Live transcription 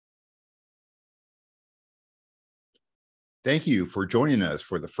Thank you for joining us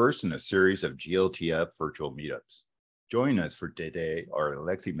for the first in a series of glTF virtual meetups. Joining us for today are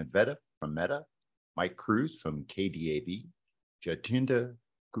Alexey Medvedev from Meta, Mike Krus from KDAB, Jatinder,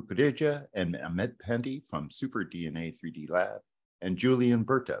 Kukreja, and Amit Pandey from Super DNA 3D Lab, and Julien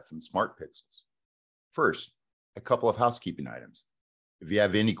Berta from Smart Pixels. First, a couple of housekeeping items. If you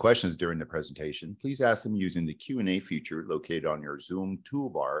have any questions during the presentation, please ask them using the Q&A feature located on your Zoom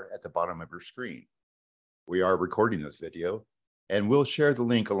toolbar at the bottom of your screen. We are recording this video, and we'll share the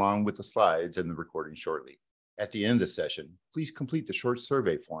link along with the slides and the recording shortly. At the end of the session, please complete the short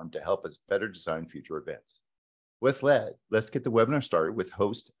survey form to help us better design future events. With that, let's get the webinar started with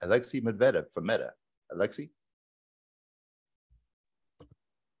host Alexey Medvedev from Meta. Alexey?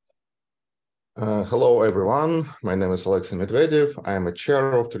 Hello, everyone. My name is Alexey Medvedev. I am a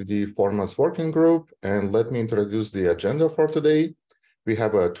chair of 3D Formats Working Group, and let me introduce the agenda for today. We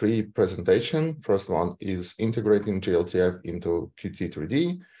have a three presentation. First one is integrating glTF into Qt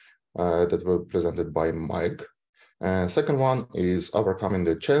 3D that will be presented by Mike. Second one is overcoming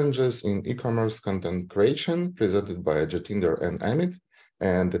the challenges in e-commerce content creation presented by Jatinder and Amit.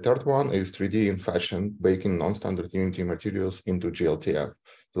 And the third one is 3D in fashion, baking non-standard Unity materials into glTF.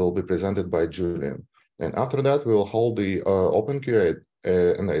 It will be presented by Julien. And after that, we will hold the open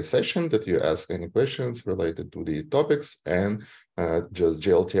Q&A session that you ask any questions related to the topics and just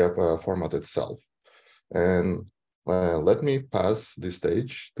glTF format itself. And let me pass the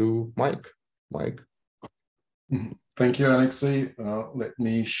stage to Mike. Mike. Thank you, Alexey. Let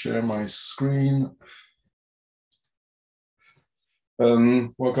me share my screen.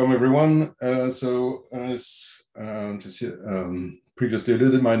 Welcome, everyone. So as previously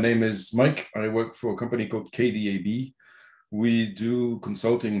alluded, my name is Mike. I work for a company called KDAB. We do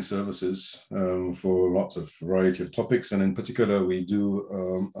consulting services for lots of variety of topics, and in particular, we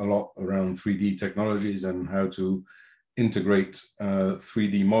do a lot around 3D technologies and how to integrate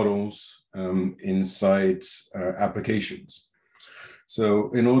 3D models inside applications. So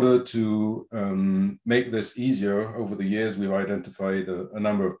in order to make this easier, over the years, we've identified a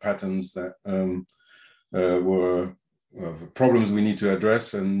number of patterns that were problems we need to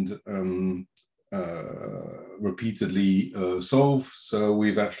address and repeatedly solve. So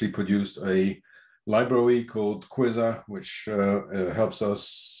we've actually produced a library called Kukreja, which helps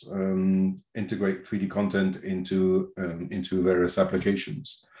us integrate 3D content into various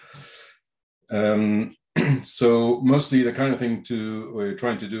applications. So mostly the kind of thing we're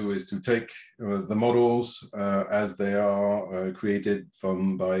trying to do is to take the models as they are created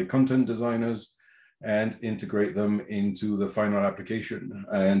by content designers and integrate them into the final application.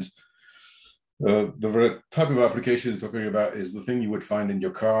 And the type of application you're talking about is the thing you would find in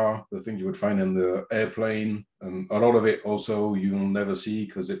your car, the thing you would find in the airplane. A lot of it also you'll never see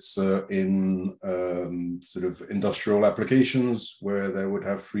because it's in sort of industrial applications where they would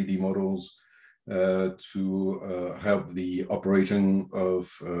have 3D models to help the operating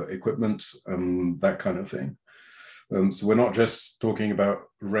of equipment, that kind of thing. So we're not just talking about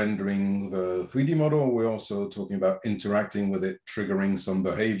rendering the 3D model, we're also talking about interacting with it, triggering some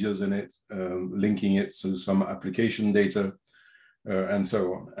behaviors in it, linking it to some application data, and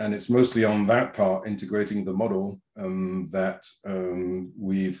so on. And it's mostly on that part, integrating the model, that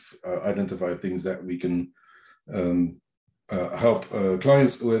we've identified things that we can help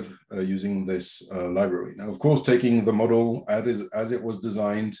clients with using this library. Now, of course, taking the model as it was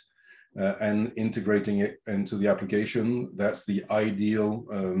designed and integrating it into the application, that's the ideal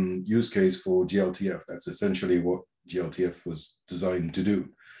use case for glTF. That's essentially what glTF was designed to do.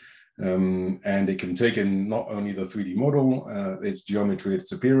 And it can take in not only the 3D model, its geometry,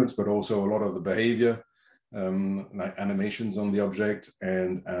 its appearance, but also a lot of the behavior, like animations on the object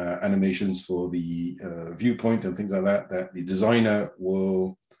and animations for the viewpoint and things like that, that the designer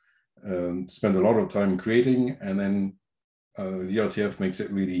will spend a lot of time creating. And then the glTF makes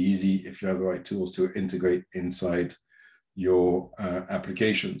it really easy if you have the right tools to integrate inside your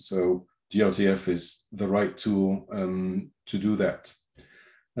application. So glTF is the right tool to do that.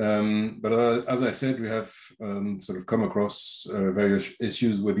 But as I said, we have sort of come across various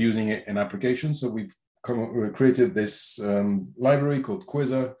issues with using it in applications. So we've created this library called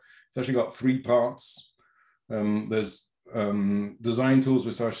Kukreja. It's actually got three parts. There's design tools,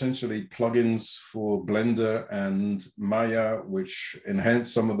 which are essentially plugins for Blender and Maya, which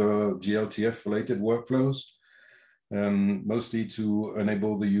enhance some of the glTF related workflows, mostly to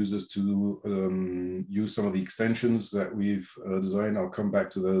enable the users to use some of the extensions that we've designed. I'll come back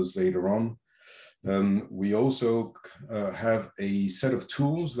to those later on. We also have a set of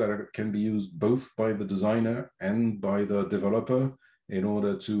tools that can be used both by the designer and by the developer in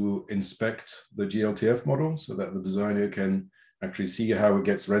order to inspect the glTF model so that the designer can actually see how it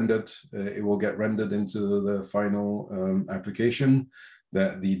gets rendered. It will get rendered into the final application,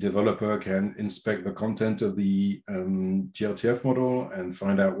 that the developer can inspect the content of the glTF model and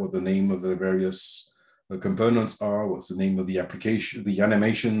find out what the name of the various components are, what's the name of the application, the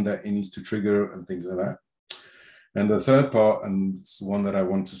animation that it needs to trigger, and things like that. And the third part, and it's the one that I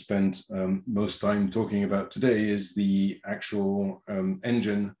want to spend most time talking about today, is the actual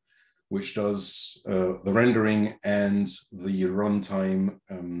engine which does the rendering and the runtime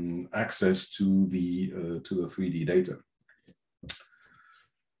access to the 3D data.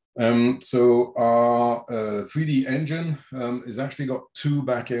 So our 3D engine has actually got two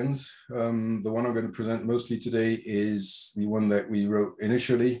backends. The one I'm going to present mostly today is the one that we wrote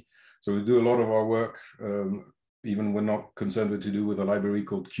initially. So we do a lot of our work, even we're not concerned with to do with a library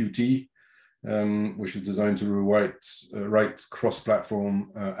called Qt, which is designed to write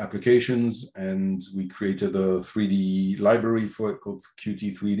cross-platform applications. And we created a 3D library for it called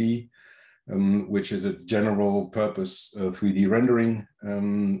Qt 3D, which is a general purpose 3D rendering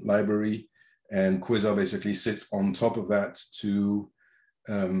library. And Quasar basically sits on top of that to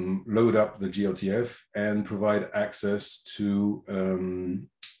load up the glTF and provide access to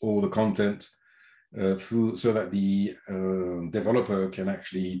all the content so that the developer can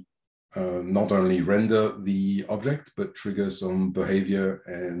actually not only render the object, but trigger some behavior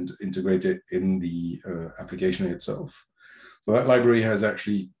and integrate it in the application itself. So that library has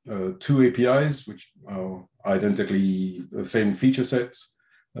actually two APIs, which are identically the same feature sets,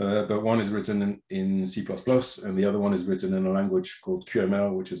 but one is written in C++ and the other one is written in a language called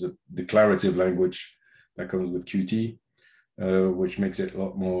QML, which is a declarative language that comes with Qt, which makes it a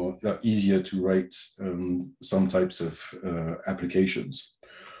lot easier to write some types of applications.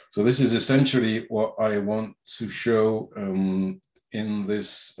 So this is essentially what I want to show in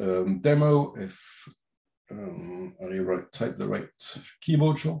this demo. If I type the right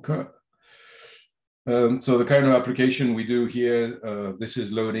keyboard shortcut. So the kind of application we do here, this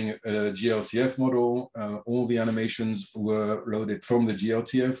is loading a glTF model. All the animations were loaded from the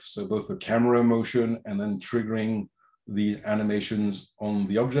glTF, so both the camera motion and then triggering these animations on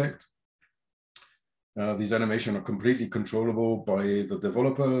the object. These animations are completely controllable by the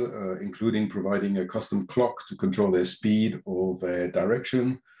developer, including providing a custom clock to control their speed or their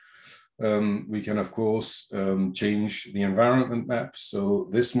direction. We can, of course, change the environment map. So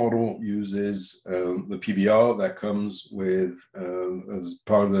this model uses the PBR that comes with as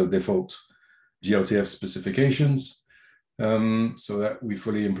part of the default glTF specifications, so that we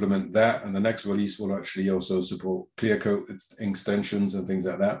fully implement that. And the next release will actually also support clear coat extensions and things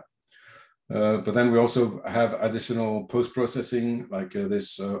like that. But then we also have additional post-processing, like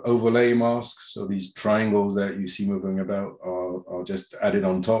this overlay masks. So these triangles that you see moving about are just added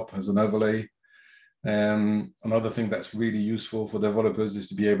on top as an overlay. And another thing that's really useful for developers is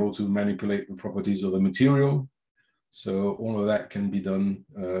to be able to manipulate the properties of the material. So all of that can be done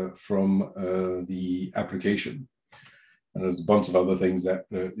from the application. And there's a bunch of other things that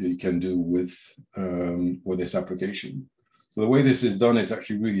you can do with this application. So the way this is done is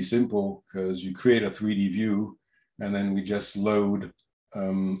actually really simple, because you create a 3D view and then we just load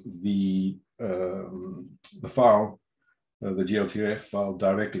the file, the glTF file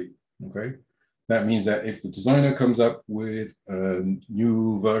directly, okay? That means that if the designer comes up with a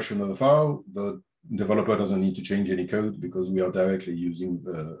new version of the file, the developer doesn't need to change any code because we are directly using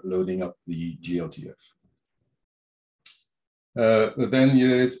loading up the glTF. Then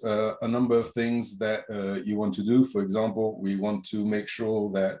there's a number of things that you want to do. For example, we want to make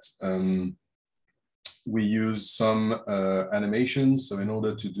sure that we use some animations. So in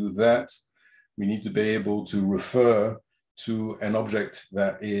order to do that, we need to be able to refer to an object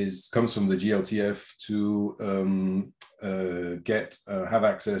that comes from the glTF to have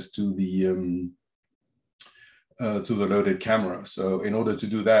access to the loaded camera. So in order to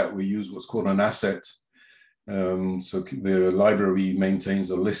do that, we use what's called an asset. So the library maintains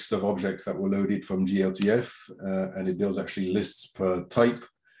a list of objects that were loaded from glTF, and it builds actually lists per type,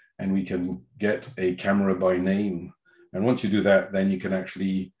 and we can get a camera by name. And once you do that, then you can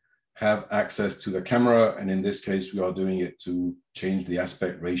actually have access to the camera. And in this case, we are doing it to change the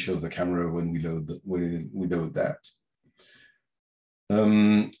aspect ratio of the camera when we load that.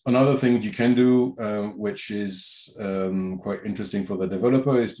 Another thing you can do, which is quite interesting for the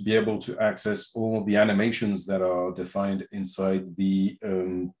developer, is to be able to access all the animations that are defined inside the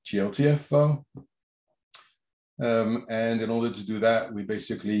glTF file. And in order to do that, we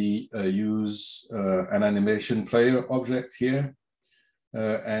basically use an animation player object here.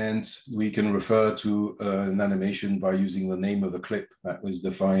 and we can refer to an animation by using the name of the clip that was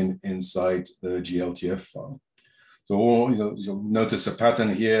defined inside the glTF file. So you'll notice a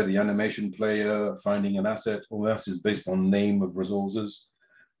pattern here, the animation player, finding an asset, all that is based on name of resources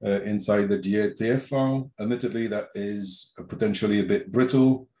inside the glTF file. Admittedly, that is potentially a bit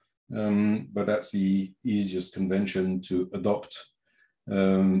brittle, but that's the easiest convention to adopt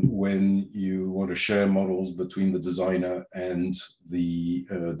when you want to share models between the designer and the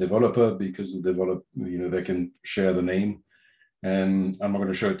developer, because the developer, they can share the name. And I'm not going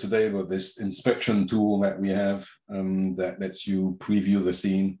to show it today, but this inspection tool that we have that lets you preview the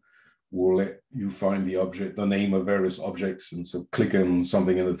scene will let you find the object, the name of various objects. And so click on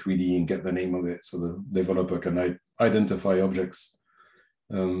something in the 3D and get the name of it, so the developer can identify objects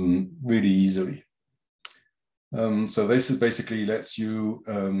really easily. So this basically lets you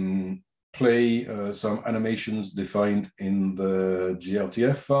play some animations defined in the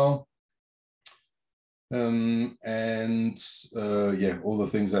glTF file. Yeah, all the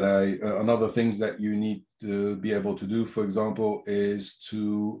things that another things that you need to be able to do, for example, is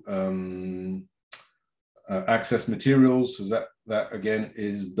to access materials. So that again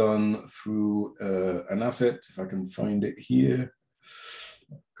is done through an asset. If I can find it here,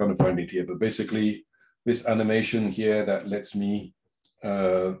 can't find it here, but basically this animation here that lets me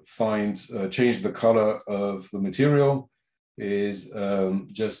change the color of the material is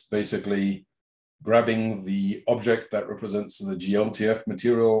just basically grabbing the object that represents the glTF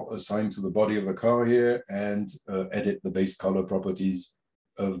material assigned to the body of the car here and edit the base color properties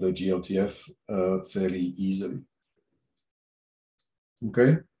of the glTF fairly easily.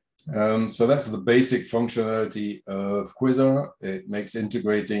 Okay, so that's the basic functionality of Quasar. It makes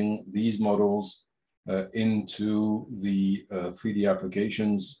integrating these models into the 3D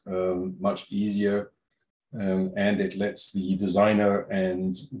applications much easier. And it lets the designer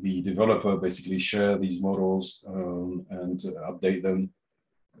and the developer basically share these models and update them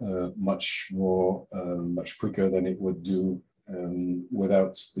much quicker than it would do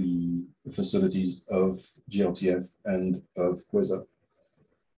without the facilities of glTF and of Quasar.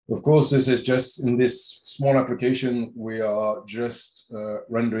 Of course, this is just in this small application, we are just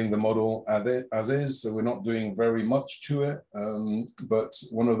rendering the model as is, so we're not doing very much to it. But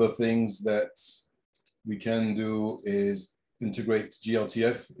one of the things that we can do is integrate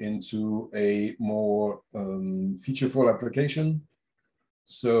glTF into a more featureful application.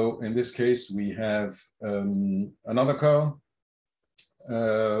 So in this case, we have another car.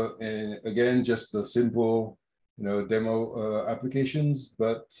 And again, just the simple demo applications,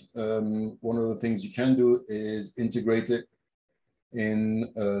 but one of the things you can do is integrate it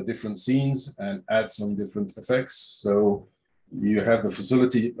in different scenes and add some different effects. So you have the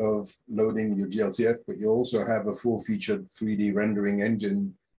facility of loading your glTF, but you also have a full-featured 3D rendering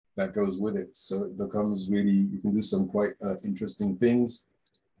engine that goes with it. So it becomes really, you can do some quite interesting things.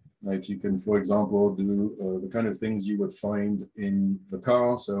 Like you can, for example, do the kind of things you would find in the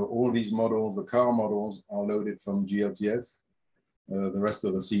car. So all these models, the car models, are loaded from glTF. The rest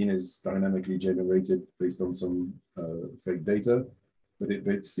of the scene is dynamically generated based on some fake data. But it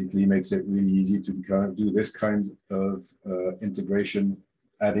basically makes it really easy to kind of do this kind of integration,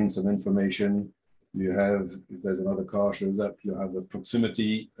 add in some information. You have, if there's another car shows up, you have the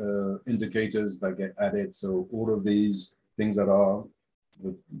proximity indicators that get added. So all of these things that are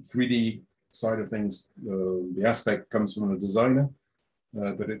the 3D side of things, the aspect comes from the designer,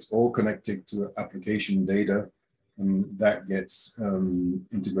 but it's all connected to application data that gets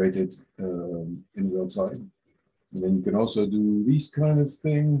integrated in real time. And then you can also do these kind of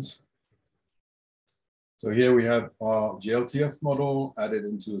things. So here we have our glTF model added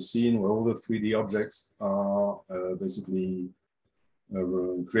into a scene where all the 3D objects are basically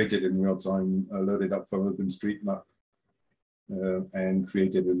created in real time, loaded up from OpenStreetMap and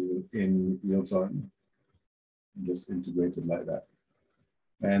created in real time, just integrated like that.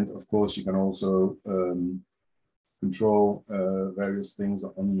 And of course, you can also control various things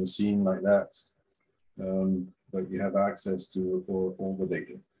on your scene like that. But you have access to all the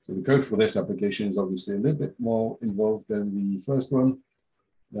data. So the code for this application is obviously a little bit more involved than the first one.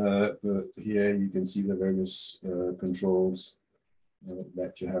 But here you can see the various controls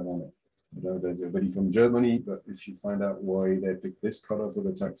that you have on it. I know there's everybody from Germany, but if you find out why they picked this color for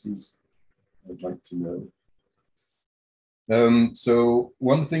the taxis, I'd like to know. So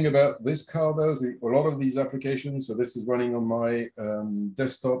one thing about this car though, is a lot of these applications, so this is running on my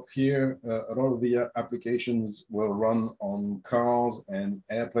desktop here, a lot of the applications will run on cars and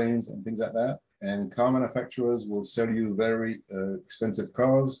airplanes and things like that. And car manufacturers will sell you very expensive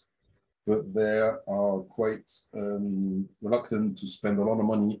cars but they are quite reluctant to spend a lot of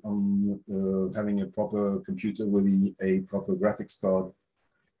money on having a proper computer with a proper graphics card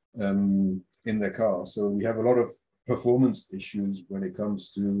in their car. So we have a lot of performance issues when it comes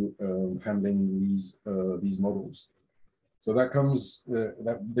to handling these models. So that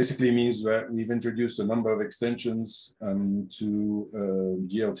basically means that we've introduced a number of extensions to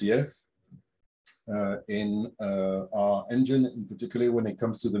glTF in our engine, in particular when it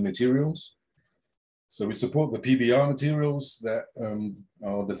comes to the materials. So we support the PBR materials that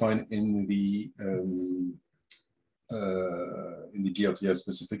are defined in the glTF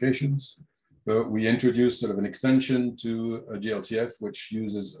specifications. But we introduced sort of an extension to glTF, which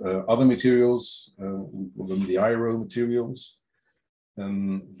uses other materials. We call them the IRO materials.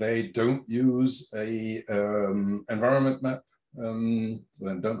 They don't use a environment map.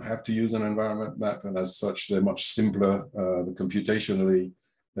 They don't have to use an environment map, and as such, they're much simpler. Computationally,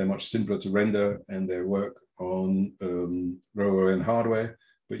 they're much simpler to render, and they work on lower end hardware.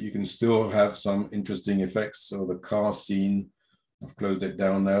 But you can still have some interesting effects. So the car scene, I've closed it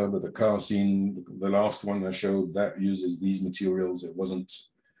down now, but the car scene, the last one I showed, that uses these materials. It wasn't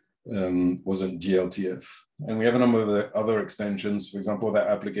glTF. And we have a number of other extensions. For example, that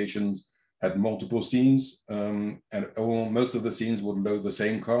applications had multiple scenes, and most of the scenes would load the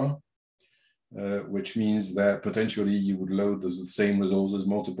same car, which means that potentially you would load the same resources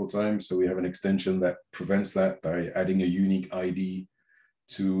multiple times. So we have an extension that prevents that by adding a unique ID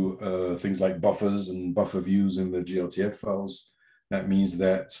to things like buffers and buffer views in the glTF files. That means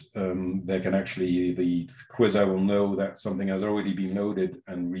that they can actually, the Kukreja will know that something has already been loaded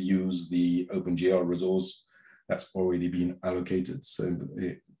and reuse the OpenGL resource that's already been allocated. So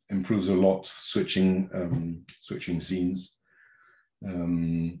it improves a lot switching scenes for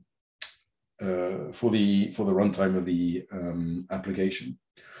the runtime of the application.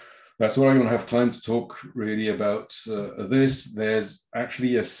 That's all I don't have time to talk really about this. There's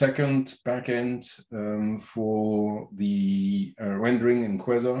actually a second backend for the rendering in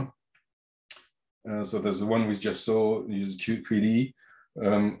Kukreja. So there's the one we just saw, uses Qt 3D.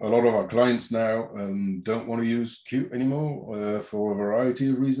 A lot of our clients now don't want to use Qt anymore for a variety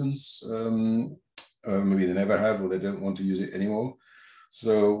of reasons. Maybe they never have, or they don't want to use it anymore.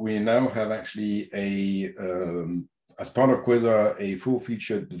 So we now have actually as part of Kukreja, a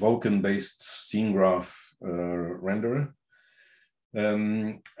full-featured Vulkan-based scene graph renderer. We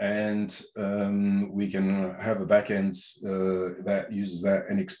can have a backend that uses that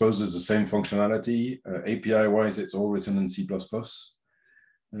and exposes the same functionality. API-wise, it's all written in C++,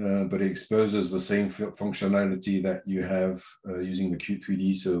 but it exposes the same functionality that you have using the Qt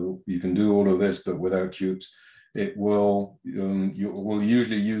 3D. So you can do all of this, but without Qt. It will, you will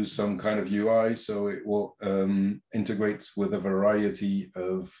usually use some kind of UI, so it will integrate with a variety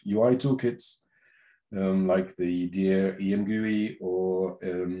of UI toolkits, like the Deer EM GUI, or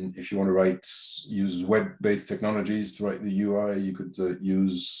if you want to use web-based technologies to write the UI, you could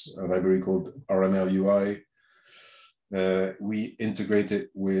use a library called RML UI. We integrate it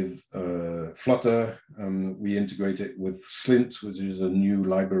with Flutter. We integrate it with Slint, which is a new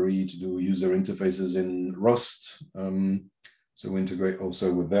library to do user interfaces in Rust. So we integrate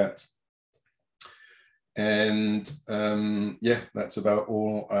also with that. And yeah, that's about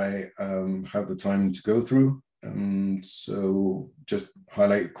all I have the time to go through. So just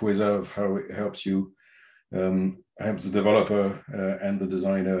highlight Kukreja of how it helps you, helps the developer and the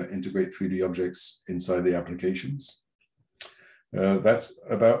designer integrate 3D objects inside the applications. That's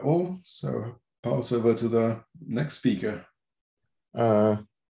about all. So pass over to the next speaker.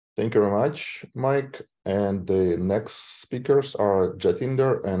 Thank you very much, Mike. And the next speakers are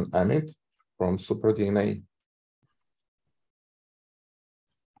Jatinder and Amit from SuperDNA.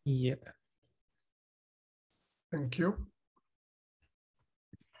 Yeah. Thank you.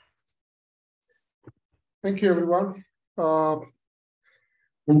 Thank you, everyone.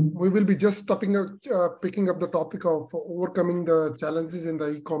 We will be just picking up the topic of overcoming the challenges in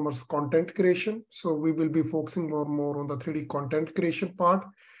the e-commerce content creation. So we will be focusing more on the 3D content creation part,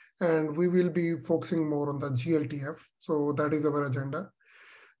 and we will be focusing more on the glTF. So that is our agenda.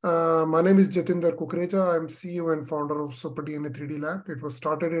 My name is Jatinder Kukreja. I'm CEO and founder of SuperDNA 3D Lab. It was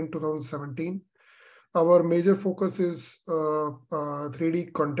started in 2017. Our major focus is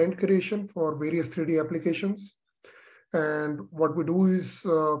 3D content creation for various 3D applications. And what we do is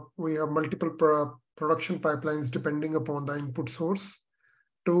we have multiple production pipelines depending upon the input source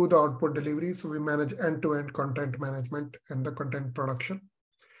to the output delivery. So we manage end-to-end content management and the content production.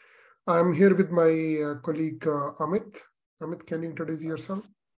 I'm here with my colleague Amit. Amit, can you introduce yourself?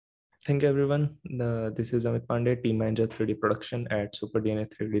 Thank you, everyone. This is Amit Pandey, Team Manager 3D Production at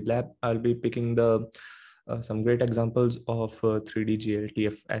SuperDNA 3D Lab. I'll be picking some great examples of 3D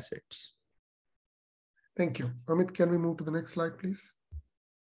glTF assets. Thank you. Amit, can we move to the next slide, please?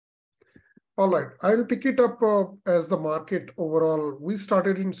 All right, I will pick it up as the market overall. We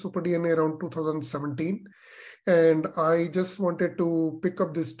started in SuperDNA around 2017. And I just wanted to pick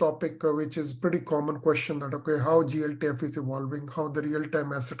up this topic, which is pretty common question that, okay, how glTF is evolving, how the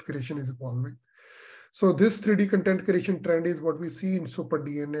real-time asset creation is evolving. So this 3D content creation trend is what we see in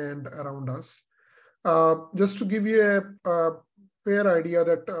SuperDNA and around us. Just to give you a fair idea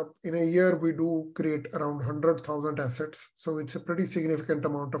that in a year, we do create around 100,000 assets. So it's a pretty significant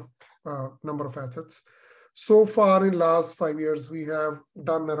amount of number of assets. So far in last 5 years, we have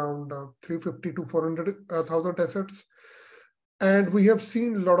done around 350 to 400,000 assets. And we have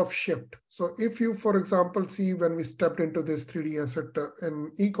seen a lot of shift. So if you, for example, see when we stepped into this 3D asset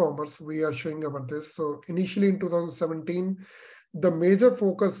in e-commerce, we are showing about this. So initially in 2017, the major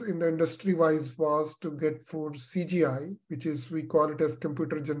focus in the industry-wise was to get for CGI, which is, we call it as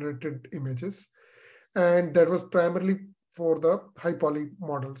computer-generated images. And that was primarily for the high poly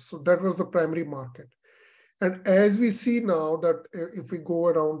models. So that was the primary market. And as we see now that if we go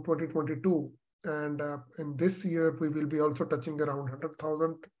around 2022, and in this year, we will be also touching around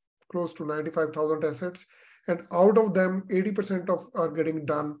 100,000, close to 95,000 assets. And out of them, 80% of are getting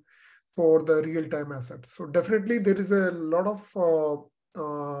done for the real-time assets. So definitely there is a lot of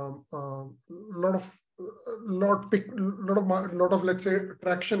let's say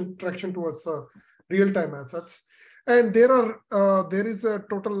traction towards real-time assets. And there is a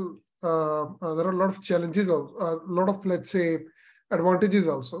total there are a lot of challenges, a lot of, let's say, advantages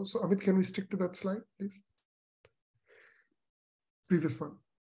also. So Amit, can we stick to that slide, please? Previous one.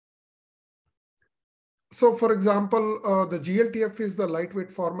 So for example, the glTF is the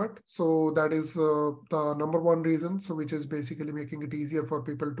lightweight format. So that is the number one reason. So which is basically making it easier for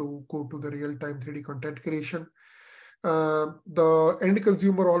people to go to the real-time 3D content creation. The end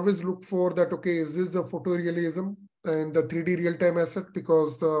consumer always look for that, okay, is this the photorealism and the 3D real-time asset?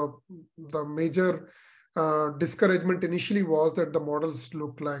 Because the major discouragement initially was that the models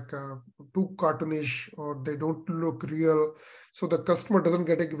look like too cartoonish or they don't look real. So the customer doesn't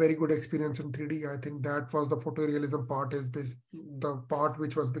get a very good experience in 3D. I think that was the photorealism part, is the part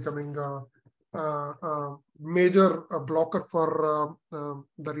which was becoming a major blocker for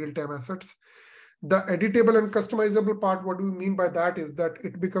the real-time assets. The editable and customizable part, what do we mean by that is that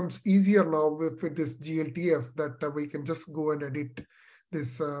it becomes easier now with this glTF that we can just go and edit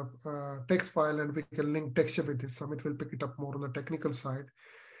this text file and we can link texture with this. Amit will pick it up more on the technical side.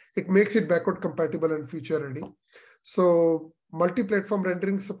 It makes it backward compatible and future ready. So multi-platform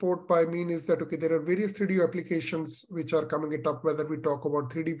rendering support by mean is that, okay, there are various 3D applications which are coming it up, whether we talk about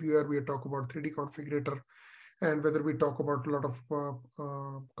 3D viewer, we talk about 3D configurator, and whether we talk about a lot of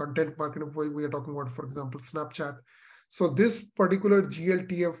content marketing, we are talking about, for example, Snapchat. So this particular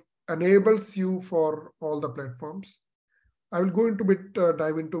glTF enables you for all the platforms. I will go into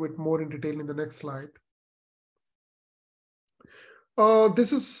dive into it more in detail in the next slide.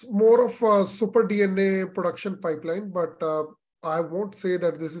 This is more of a SuperDNA production pipeline, but I won't say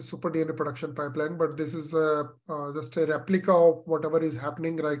that this is SuperDNA production pipeline, but this is just a replica of whatever is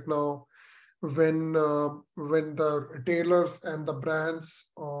happening right now when the retailers and the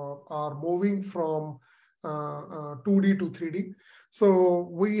brands are moving from 2D to 3D. So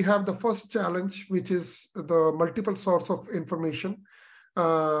we have the first challenge, which is the multiple source of information.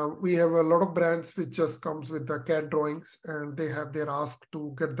 We have a lot of brands which just comes with the CAD drawings, and they have their ask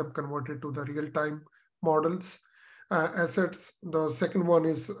to get them converted to the real-time models, assets. The second one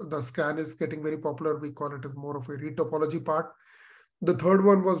is the scan is getting very popular. We call it as more of a retopology part. The third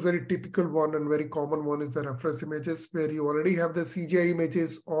one was very typical one and very common one is the reference images, where you already have the CGI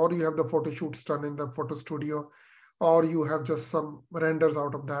images, or you have the photo shoots done in the photo studio, or you have just some renders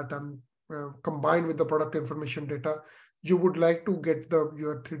out of that and combined with the product information data, you would like to get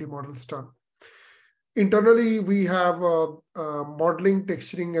your 3D models done. Internally, we have modeling,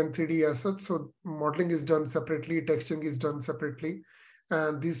 texturing, and 3D assets. So modeling is done separately, texturing is done separately.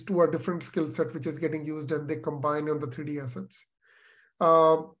 And these two are different skill set which is getting used, and they combine on the 3D assets.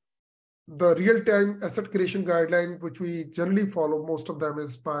 The real-time asset creation guideline, which we generally follow, most of them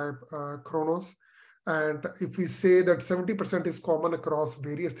is by Khronos. And if we say that 70% is common across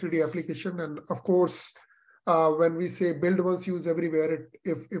various 3D application, and of course, when we say build once, use everywhere,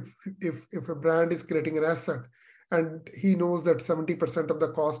 if a brand is creating an asset and he knows that 70% of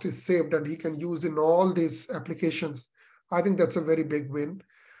the cost is saved and he can use in all these applications, I think that's a very big win.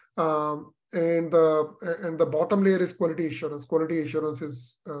 And the bottom layer is quality assurance. Quality assurance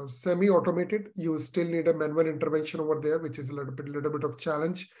is semi-automated. You still need a manual intervention over there, which is a little bit of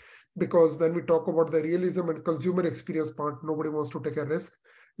challenge, because when we talk about the realism and consumer experience part, nobody wants to take a risk.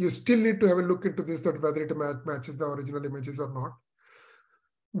 You still need to have a look into this, that whether it matches the original images or not.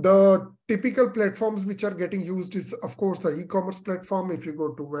 The typical platforms which are getting used is, of course, the e-commerce platform. If you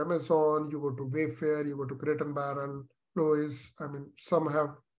go to Amazon, you go to Wayfair, you go to Crate and Barrel, Lois. I mean,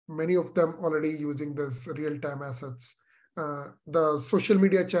 many of them already using this real-time assets. The social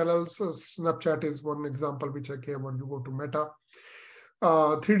media channels, Snapchat is one example which I gave when you go to Meta.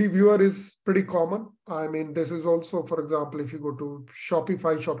 3D viewer is pretty common. I mean, this is also, for example, if you go to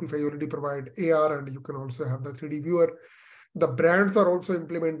Shopify already provide AR, and you can also have the 3D viewer. The brands are also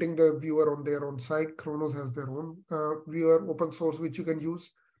implementing the viewer on their own site. Khronos has their own viewer, open source, which you can use.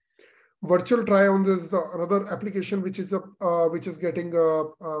 Virtual try-ons is another application which is getting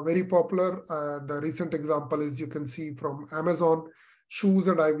very popular. The recent example is, you can see from Amazon, Shoes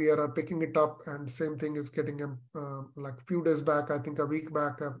and IVR are picking it up, and same thing is getting like a few days back, I think a week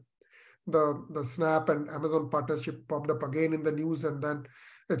back, the Snap and Amazon partnership popped up again in the news, and then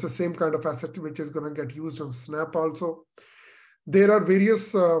it's the same kind of asset which is going to get used on Snap also. There are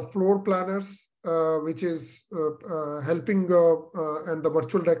various floor planners which is helping, and the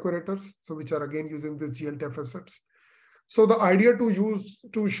virtual decorators, so which are again using these glTF assets. So the idea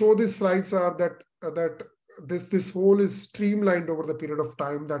to show these slides are that this whole is streamlined over the period of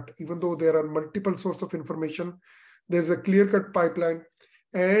time, that even though there are multiple sources of information, there's a clear-cut pipeline,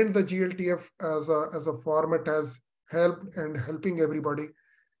 and the glTF as a format has helped and helping everybody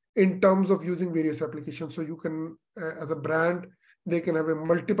in terms of using various applications. So you can, as a brand, they can have a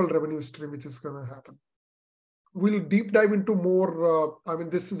multiple revenue stream, which is going to happen. We'll deep dive into more. I mean,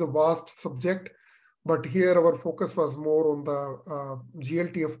 this is a vast subject, but here our focus was more on the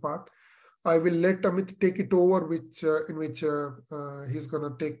glTF part. I will let Amit take it over, in which he's going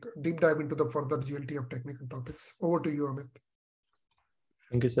to take deep dive into the further glTF technical topics. Over to you, Amit.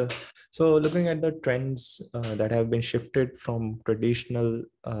 Thank you, sir. So looking at the trends that have been shifted from traditional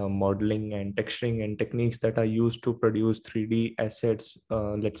modeling and texturing and techniques that are used to produce 3D assets,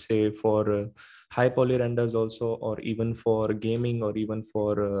 let's say for high poly renders also, or even for gaming, or even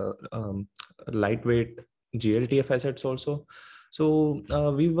for lightweight glTF assets also. So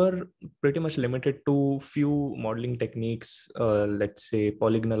we were pretty much limited to few modeling techniques, let's say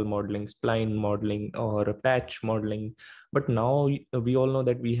polygonal modeling, spline modeling, or patch modeling. But now we all know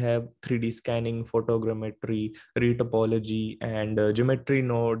that we have 3D scanning, photogrammetry, retopology, and geometry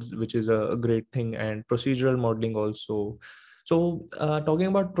nodes, which is a great thing, and procedural modeling also. So talking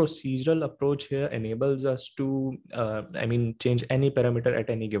about procedural approach here enables us to, change any parameter at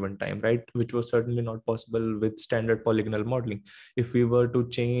any given time, right? Which was certainly not possible with standard polygonal modeling. If we were to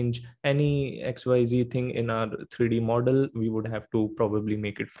change any XYZ thing in our 3D model, we would have to probably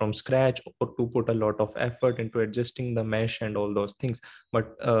make it from scratch, or to put a lot of effort into adjusting the mesh and all those things.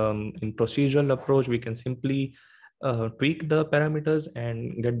 But in procedural approach, we can simply tweak the parameters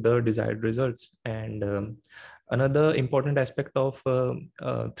and get the desired results. And another important aspect of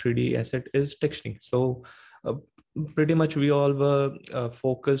 3D asset is texturing. So pretty much we all were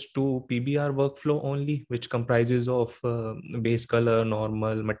focused to PBR workflow only, which comprises of base color,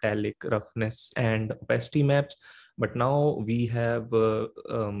 normal, metallic, roughness, and opacity maps. But now we have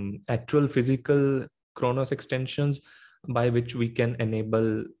actual physical Khronos extensions by which we can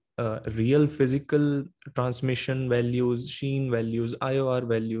enable real physical transmission values, sheen values, IOR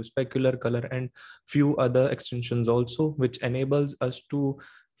values, specular color, and few other extensions also, which enables us to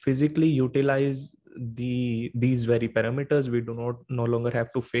physically utilize these very parameters. We do no longer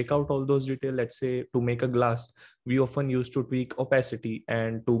have to fake out all those details. Let's say to make a glass, we often used to tweak opacity,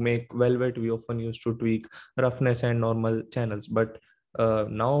 and to make velvet, we often used to tweak roughness and normal channels. But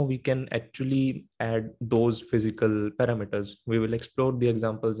now we can actually add those physical parameters. We will explore the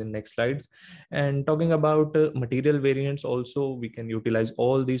examples in next slides. And talking about material variants also, we can utilize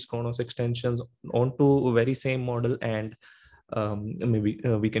all these Khronos extensions onto a very same model, and maybe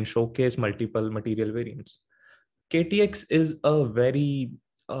we can showcase multiple material variants. KTX is a very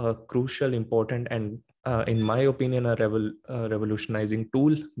crucial, important, and in my opinion, a revolutionizing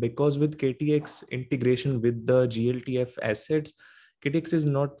tool, because with KTX integration with the glTF assets, KTX is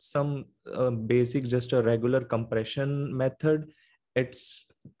not some basic, just a regular compression method. It's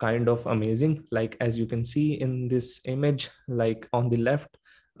kind of amazing. Like, as you can see in this image, like on the left,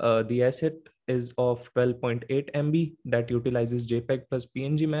 the asset is of 12.8 MB that utilizes JPEG plus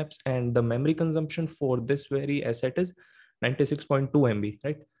PNG maps, and the memory consumption for this very asset is 96.2 MB,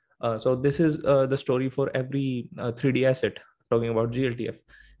 right? So this is the story for every 3D asset, talking about glTF.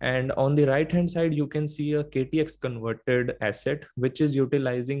 And on the right hand side, you can see a KTX converted asset, which is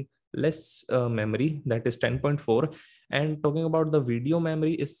utilizing less memory, that is 10.4. And talking about the video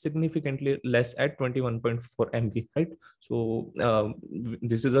memory is significantly less at 21.4 MB, right? So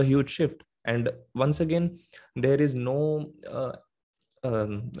this is a huge shift. And once again, there is no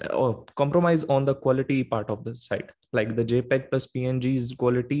compromise on the quality part of the site. Like the JPEG plus PNG's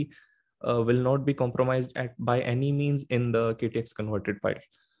quality will not be compromised by any means in the KTX converted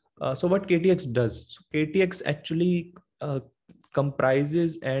file. So what KTX does? So KTX actually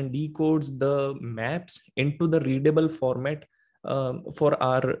comprises and decodes the maps into the readable format for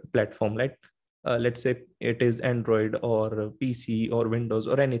our platform. Like let's say it is Android or PC or Windows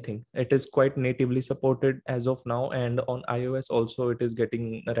or anything. It is quite natively supported as of now, and on iOS also it is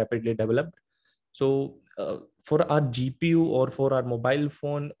getting rapidly developed. So for our GPU or for our mobile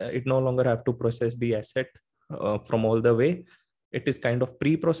phone, it no longer have to process the asset from all the way. It is kind of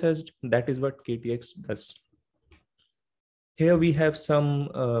pre-processed. That is what KTX does. Here we have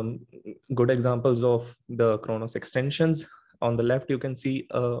some good examples of the Khronos extensions. On the left, you can see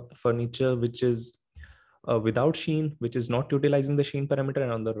furniture which is without sheen, which is not utilizing the sheen parameter.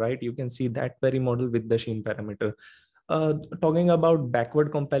 And on the right, you can see that very model with the sheen parameter. Talking about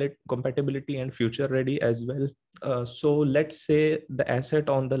backward compatibility and future ready as well. So let's say the asset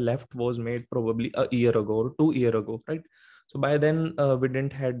on the left was made probably a year ago or 2 years ago, right? So by then we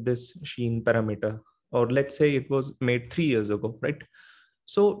didn't had this sheen parameter, or let's say it was made 3 years ago, right?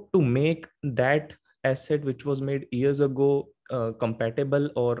 So to make that asset which was made years ago compatible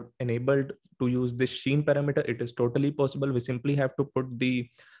or enabled to use this sheen parameter, it is totally possible. We simply have to put the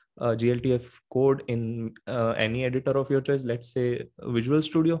glTF code in any editor of your choice. Let's say Visual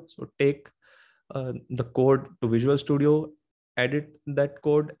Studio. So take the code to Visual Studio, edit that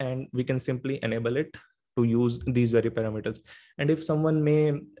code, and we can simply enable it to use these very parameters. And if someone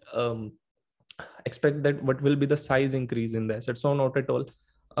may expect that what will be the size increase in the asset, so not at all.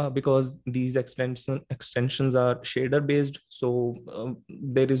 Because these extensions are shader based, so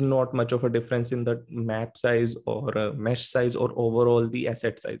there is not much of a difference in the map size or mesh size or overall the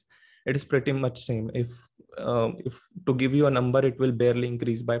asset size. It is pretty much same. If to give you a number, it will barely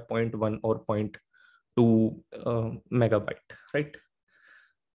increase by 0.1 or 0.2 megabyte, right?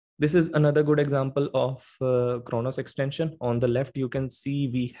 This is another good example of Khronos extension. On the left, you can see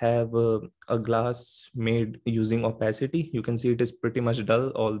we have a glass made using opacity. You can see it is pretty much dull.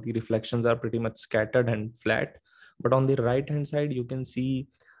 All the reflections are pretty much scattered and flat. But on the right-hand side, you can see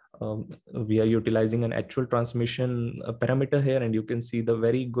we are utilizing an actual transmission parameter here, and you can see the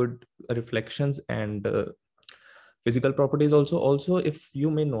very good reflections and physical properties also. Also, if you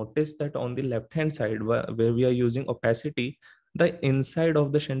may notice that on the left-hand side, where we are using opacity, the inside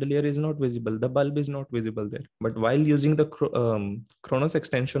of the chandelier is not visible. The bulb is not visible there. But while using the Khronos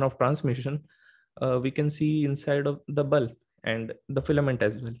extension of transmission, we can see inside of the bulb and the filament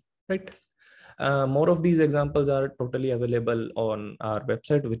as well, right? More of these examples are totally available on our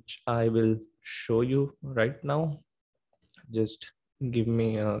website, which I will show you right now. Just give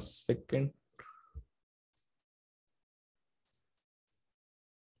me a second.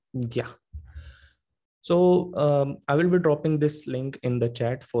 Yeah. So I will be dropping this link in the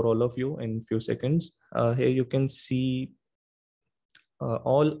chat for all of you in a few seconds. Here you can see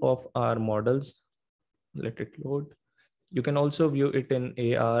all of our models. Let it load. You can also view it in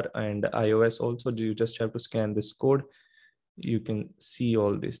AR and iOS also. You just have to scan this code. You can see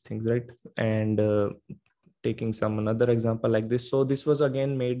all these things, right? And taking another example like this. So this was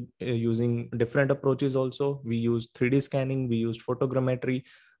again made using different approaches also. We used 3D scanning, we used photogrammetry.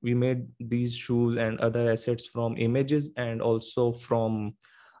 We made these shoes and other assets from images and also from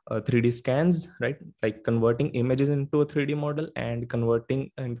 3D scans, right? Like converting images into a 3D model and converting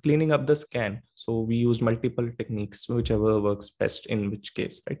and cleaning up the scan. So we used multiple techniques, whichever works best in which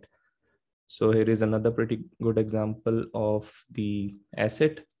case, right? So here is another pretty good example of the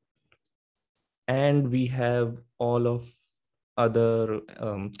asset. And we have all of other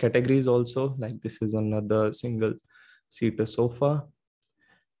categories also, like this is another single seater sofa.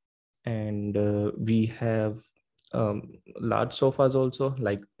 And we have large sofas also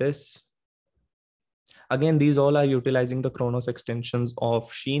like this. Again, these all are utilizing the Khronos extensions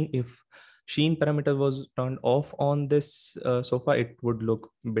of sheen. If sheen parameter was turned off on this sofa, it would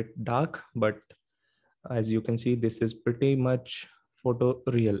look a bit dark, but as you can see, this is pretty much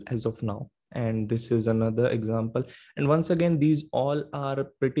photoreal as of now. And this is another example. And once again, these all are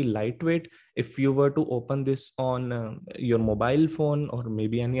pretty lightweight. If you were to open this on your mobile phone or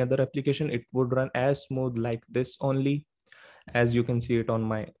maybe any other application, it would run as smooth like this only, as you can see it on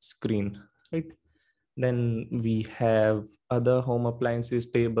my screen, right? Then we have other home appliances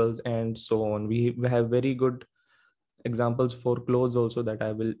tables and so on. We have very good examples for clothes also that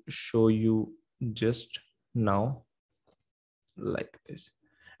I will show you just now, like this.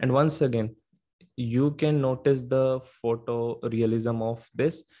 And once again, you can notice the photo realism of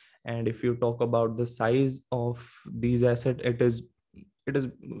this. And if you talk about the size of these assets, it is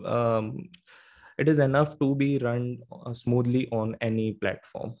um, it is enough to be run smoothly on any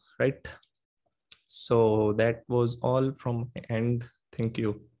platform, right? So that was all from my end. Thank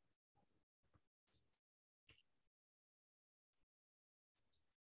you.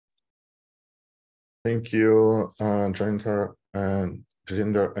 Thank you, Jatinder and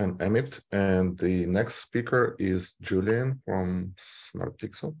Amit. And the next speaker is Julien from Smart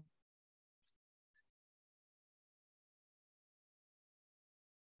Pixel.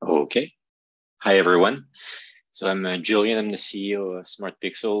 Okay. Hi, everyone. So I'm Julien. I'm the CEO of Smart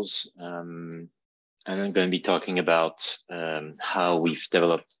Pixels. And I'm going to be talking about how we've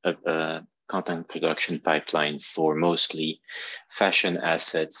developed a content production pipeline for mostly fashion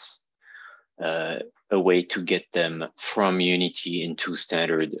assets, a way to get them from Unity into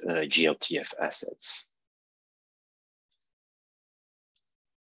standard glTF assets.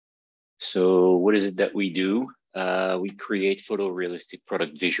 So what is it that we do? We create photorealistic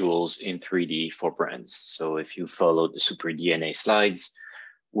product visuals in 3D for brands. So if you follow the Super DNA slides,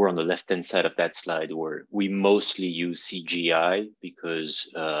 we're on the left-hand side of that slide where we mostly use CGI because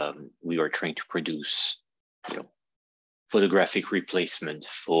we are trying to produce, photographic replacement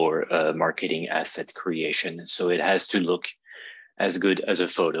for marketing asset creation. So it has to look as good as a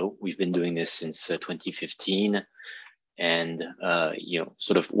photo. We've been doing this since 2015. And,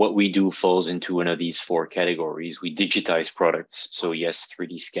 sort of what we do falls into one of these four categories. We digitize products. So yes,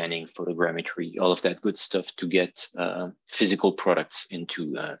 3D scanning, photogrammetry, all of that good stuff to get physical products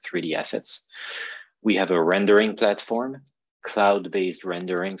into 3D assets. We have a rendering platform, cloud-based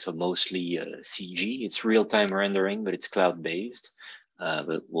rendering, so mostly CG. It's real-time rendering, but it's cloud-based.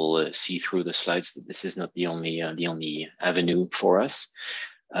 But we'll see through the slides that this is not the only avenue for us.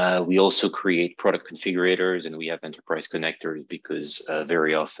 We also create product configurators, and we have enterprise connectors because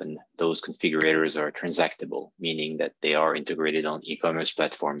very often those configurators are transactable, meaning that they are integrated on e-commerce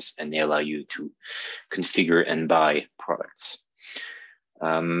platforms and they allow you to configure and buy products.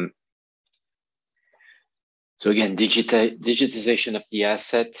 So again, digitization of the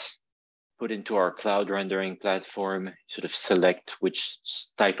asset, put into our cloud rendering platform, sort of select which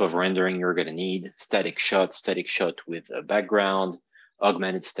type of rendering you're going to need, static shot with a background,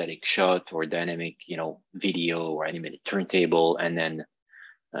 augmented static shot or dynamic, video or animated turntable. And then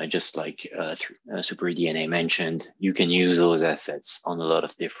just like Super DNA mentioned, you can use those assets on a lot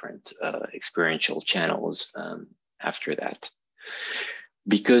of different experiential channels after that.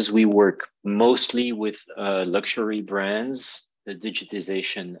 Because we work mostly with luxury brands, the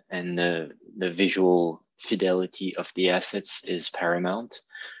digitization and the visual fidelity of the assets is paramount.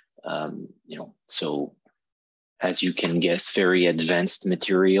 So as you can guess, very advanced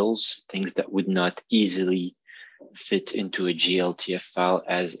materials, things that would not easily fit into a glTF file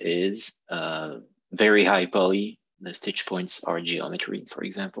as is, very high poly. The stitch points are geometry, for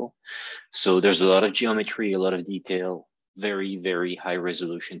example. So there's a lot of geometry, a lot of detail, very, very high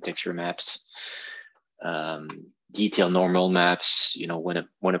resolution texture maps, detail normal maps.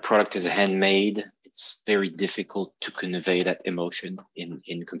 When a product is handmade, it's very difficult to convey that emotion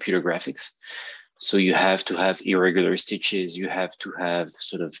in computer graphics. So you have to have irregular stitches. You have to have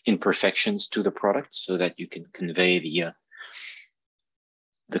sort of imperfections to the product so that you can convey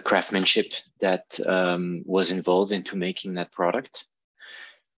the craftsmanship that was involved into making that product.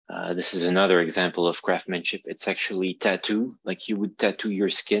 This is another example of craftsmanship. It's actually tattoo, like you would tattoo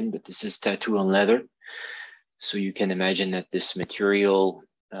your skin, but this is tattoo on leather. So you can imagine that this material,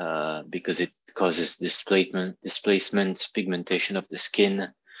 because it causes displacement, pigmentation of the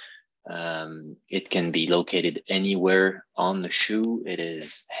skin, it can be located anywhere on the shoe. It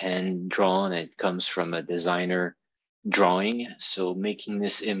is hand drawn. It comes from a designer drawing. So making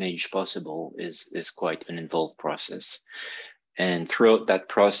this image possible is quite an involved process. And throughout that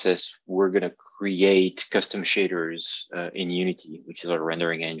process, we're going to create custom shaders in Unity, which is our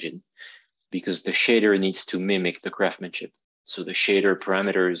rendering engine, because the shader needs to mimic the craftsmanship. So the shader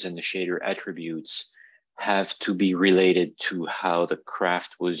parameters and the shader attributes have to be related to how the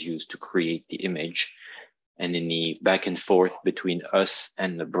craft was used to create the image. And in the back and forth between us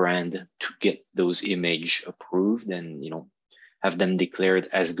and the brand to get those images approved and have them declared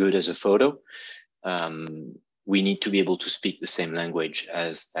as good as a photo, we need to be able to speak the same language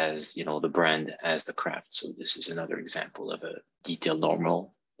as the brand, as the craft. So this is another example of a detail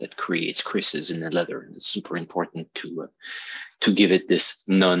normal that creates creases in the leather. It's super important to give it this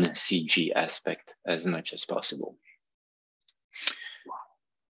non-CG aspect as much as possible.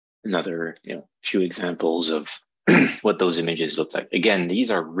 Another few examples of what those images look like. Again, these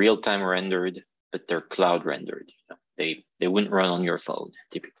are real-time rendered, but they're cloud rendered. They wouldn't run on your phone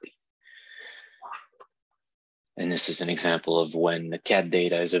typically. And this is an example of when the CAD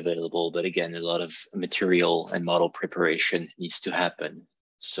data is available, but again, a lot of material and model preparation needs to happen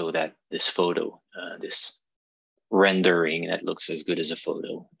so that this photo, this rendering that looks as good as a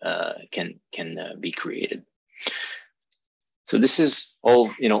photo can be created. So this is all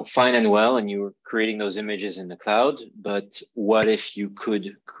fine and well, and you're creating those images in the cloud, but what if you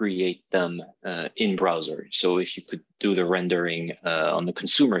could create them in browser? So if you could do the rendering on the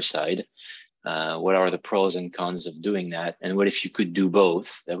consumer side, what are the pros and cons of doing that? And what if you could do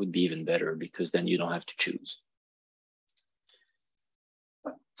both? That would be even better, because then you don't have to choose.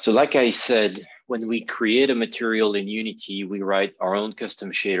 So like I said, when we create a material in Unity, we write our own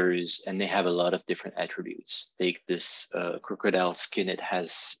custom shaders, and they have a lot of different attributes. Take this crocodile skin. It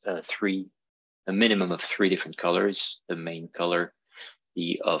has a minimum of 3 different colors: the main color,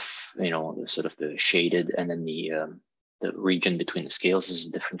 the sort of the shaded, and then the region between the scales is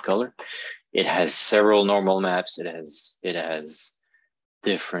a different color. It has several normal maps. It has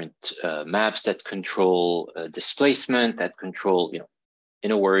different maps that control displacement, that control, in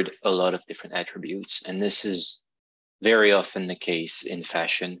a word, a lot of different attributes. And this is very often the case in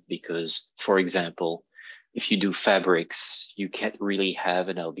fashion because, for example, if you do fabrics, you can't really have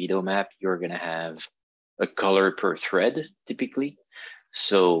an albedo map. You're going to have a color per thread typically.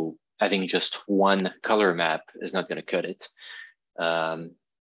 So having just one color map is not going to cut it.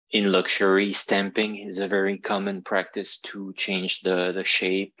 In luxury, stamping is a very common practice to change the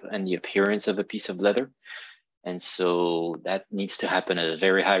shape and the appearance of a piece of leather. And so that needs to happen at a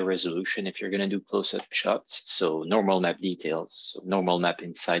very high resolution if you're going to do close-up shots. So normal map details, so normal map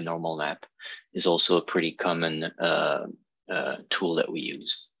inside normal map is also a pretty common tool that we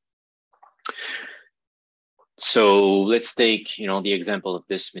use. So let's take, the example of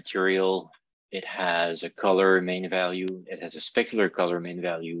this material. It has a color main value. It has a specular color main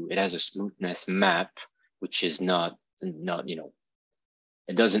value. It has a smoothness map, which is not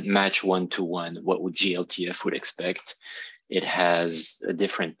it doesn't match one-to-one what would glTF would expect. It has a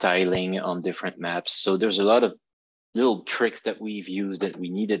different tiling on different maps. So there's a lot of little tricks that we've used that we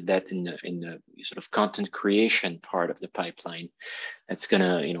needed that in the sort of content creation part of the pipeline. That's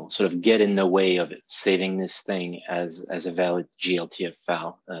gonna sort of get in the way of it, saving this thing as a valid glTF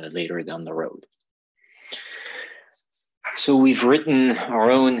file later down the road. So we've written our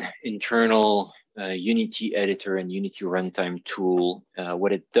own internal Unity editor and Unity runtime tool.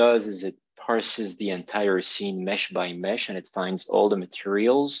 What it does is it parses the entire scene mesh by mesh, and it finds all the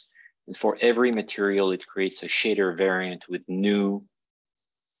materials. And for every material, it creates a shader variant with new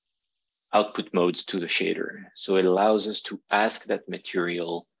output modes to the shader. So it allows us to ask that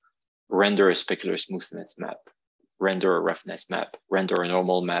material, render a specular smoothness map, render a roughness map, render a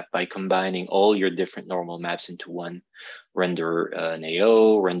normal map by combining all your different normal maps into one. Render an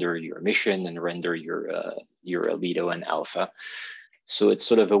AO, render your emission, and render your albedo and alpha. So it's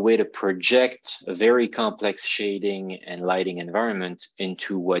sort of a way to project a very complex shading and lighting environment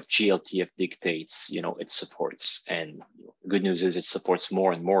into what glTF dictates, it supports. And the good news is it supports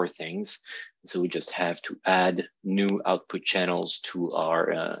more and more things. So we just have to add new output channels to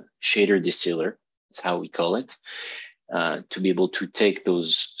our shader distiller. That's how we call it, to be able to take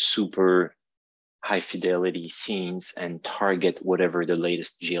those super high fidelity scenes and target whatever the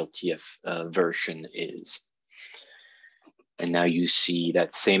latest glTF version is. And now you see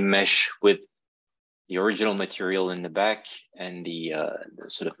that same mesh with the original material in the back and the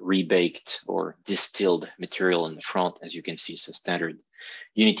sort of rebaked or distilled material in the front. As you can see, it's a standard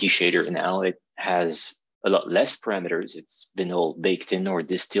Unity shader. Now it has a lot less parameters. It's been all baked in or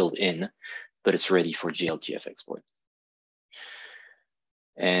distilled in, but it's ready for glTF export.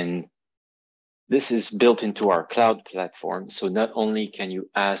 And this is built into our cloud platform. So not only can you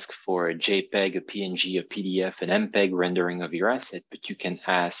ask for a JPEG, a PNG, a PDF, an MPEG rendering of your asset, but you can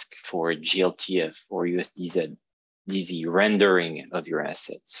ask for a glTF or USDZ rendering of your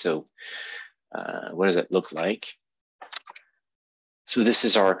assets. So what does that look like? So this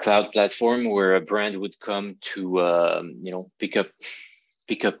is our cloud platform where a brand would come to pick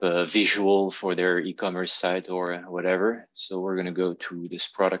up a visual for their e-commerce site or whatever. So we're going to go to this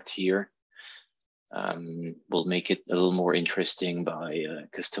product here. We'll make it a little more interesting by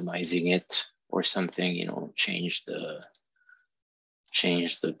customizing it or something, change the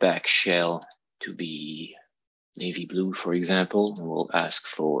back shell to be navy blue, for example, and we'll ask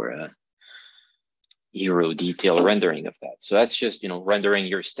for Euro detail rendering of that. So that's just, rendering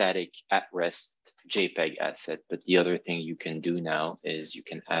your static at rest JPEG asset. But the other thing you can do now is you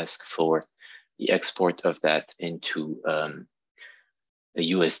can ask for the export of that into a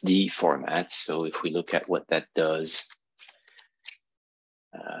USD format. So if we look at what that does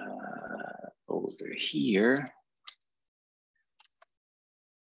over here,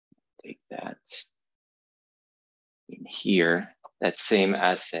 take that in here, that same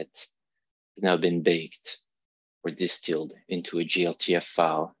asset has now been baked or distilled into a glTF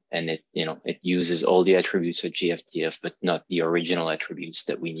file, and it uses all the attributes of glTF, but not the original attributes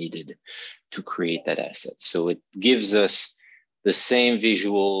that we needed to create that asset. So it gives us the same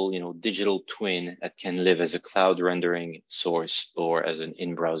visual, digital twin that can live as a cloud rendering source or as an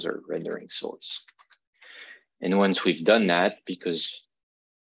in-browser rendering source. And once we've done that, because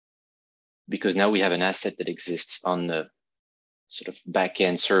now we have an asset that exists on the sort of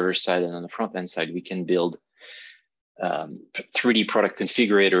back-end server side and on the front-end side, we can build 3D product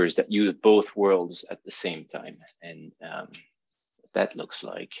configurators that use both worlds at the same time. And what that looks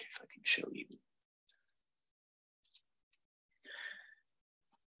like, if I can show you,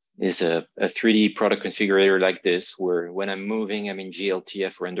 is a 3D product configurator like this, where when I'm moving, I'm in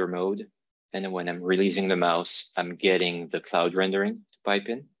glTF render mode. And then when I'm releasing the mouse, I'm getting the cloud rendering to pipe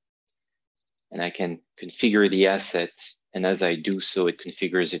in. And I can configure the asset. And as I do so, it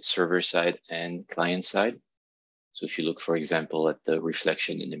configures its server side and client side. So if you look, for example, at the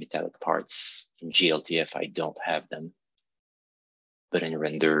reflection in the metallic parts in glTF, I don't have them. But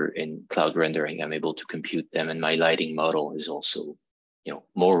in cloud rendering, I'm able to compute them. And my lighting model is also,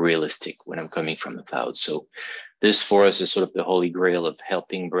 more realistic when I'm coming from the cloud. So this for us is sort of the holy grail of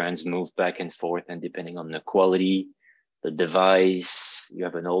helping brands move back and forth. And depending on the quality, the device, you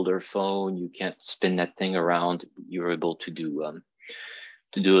have an older phone, you can't spin that thing around. You're able to do a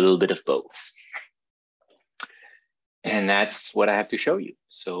little bit of both. And that's what I have to show you.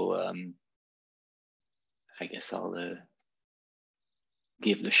 So I guess I'll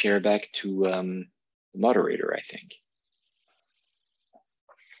give the share back to the moderator, I think.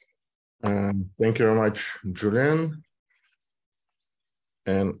 Thank you very much, Julien.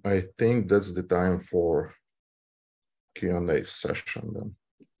 And I think that's the time for Q&A session then.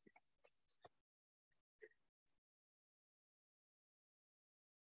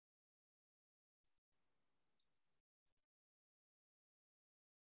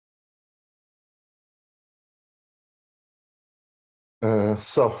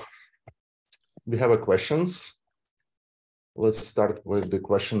 So we have questions. Let's start with the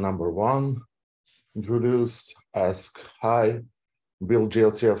question number 1. Julius asks, hi, will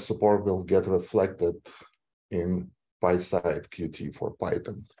glTF support will get reflected in PySide Qt for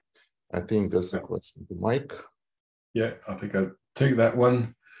Python? I think that's the question to Mike. Yeah, I think I'll take that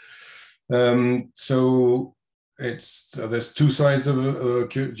one. So there's two sides of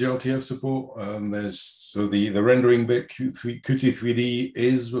glTF support. The rendering bit, Qt3D,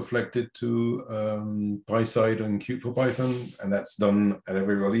 is reflected to PySide and Qt for Python, and that's done at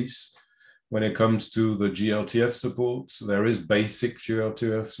every release. When it comes to the glTF support, there is basic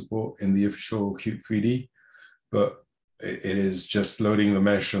glTF support in the official Qt3D, but it is just loading the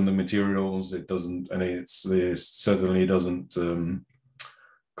mesh and the materials. It doesn't, and it certainly doesn't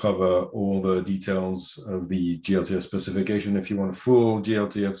cover all the details of the glTF specification. If you want full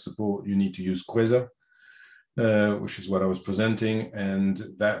glTF support, you need to use Kukreja, which is what I was presenting, and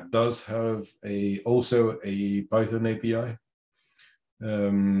that does have also a Python API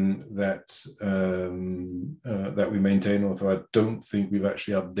that we maintain, although I don't think we've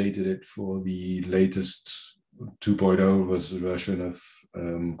actually updated it for the latest 2.0 version of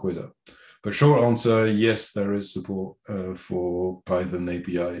Kukreja. But short answer, yes, there is support for Python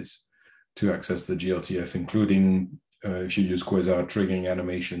APIs to access the glTF, including if you use Kukreja, triggering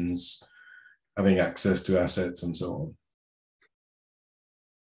animations, having access to assets, and so on.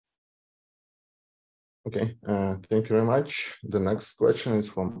 Okay, thank you very much. The next question is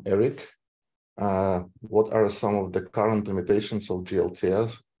from Eric. What are some of the current limitations of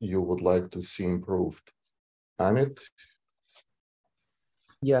glTF you would like to see improved? Amit?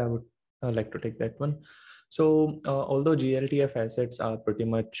 Yeah, I'd like to take that one. So although glTF assets are pretty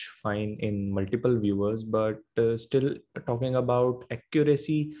much fine in multiple viewers, but still talking about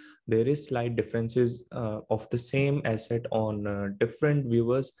accuracy, there is slight differences of the same asset on different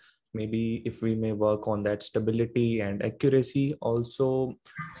viewers. Maybe if we may work on that stability and accuracy, also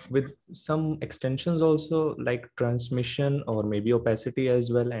with some extensions also like transmission or maybe opacity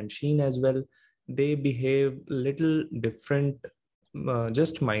as well and sheen as well, they behave little different,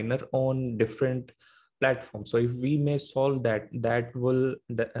 just minor on different platform. So if we may solve that, that will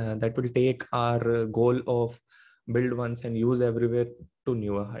take our goal of build once and use everywhere to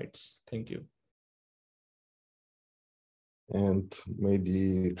newer heights. Thank you. And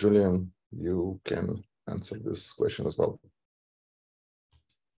maybe Julien, you can answer this question as well.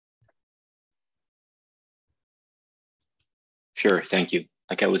 Sure, thank you.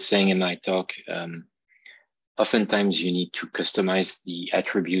 Like I was saying in my talk, oftentimes you need to customize the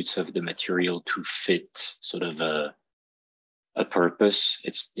attributes of the material to fit sort of a purpose.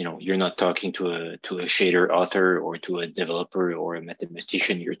 It's, you know, you're not talking to a shader author or to a developer or a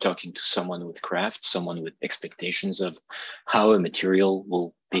mathematician. You're talking to someone with craft, someone with expectations of how a material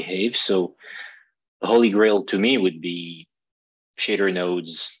will behave. So the holy grail to me would be shader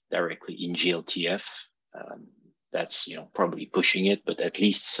nodes directly in glTF. That's, you know, probably pushing it, but at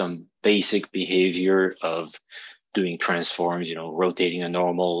least some basic behavior of doing transforms, you know, rotating the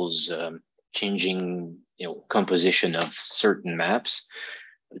normals, changing, you know, composition of certain maps.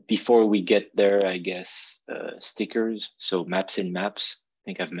 Before we get there, I guess, stickers. So maps in maps. I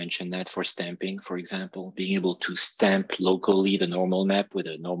think I've mentioned that for stamping, for example, being able to stamp locally the normal map with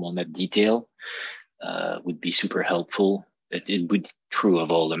a normal map detail would be super helpful. It would be true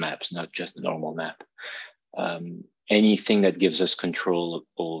of all the maps, not just the normal map. Anything that gives us control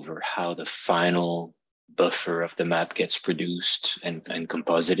over how the final buffer of the map gets produced and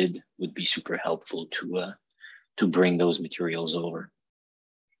composited would be super helpful to bring those materials over.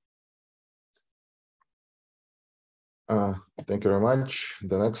 Thank you very much.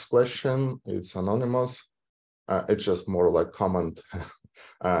 The next question is anonymous. It's just more like comment.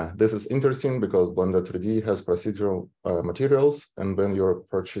 This is interesting because Blender 3D has procedural materials, and when you're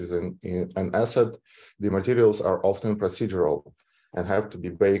purchasing an asset, the materials are often procedural and have to be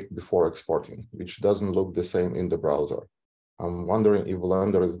baked before exporting, which doesn't look the same in the browser. I'm wondering if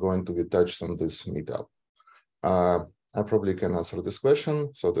Blender is going to be touched on this meetup. I probably can answer this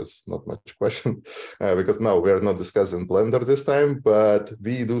question, so that's not much question, because no, we're not discussing Blender this time, but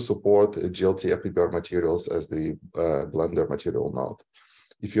we do support glTF PBR materials as the Blender material node.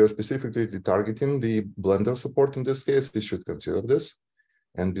 If you're specifically targeting the Blender support in this case, you should consider this.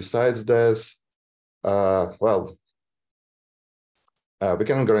 And besides this, well, we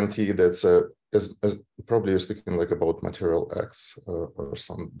can guarantee that as probably you're speaking like about material X or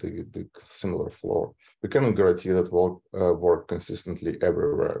some the similar floor. We cannot guarantee that will work consistently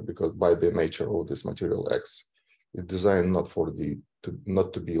everywhere, because by the nature of this material X, it's designed not for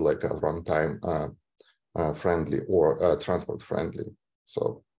not to be like a runtime friendly or transport friendly.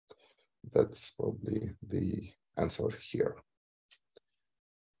 So that's probably the answer here.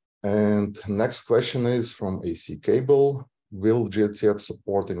 And next question is from AC Cable. Will glTF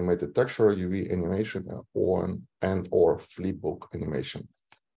support animated texture, UV animation, or flipbook animation?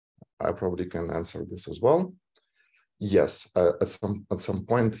 I probably can answer this as well. Yes, at some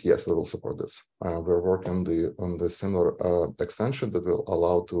point, yes, we will support this. We're working on the similar extension that will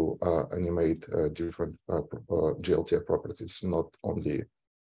allow to animate different glTF properties, not only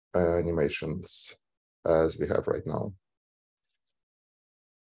animations as we have right now.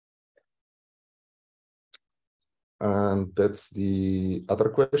 And that's the other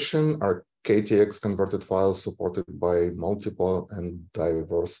question. Are KTX converted files supported by multiple and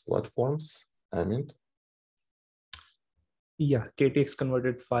diverse platforms? Amit? Yeah, KTX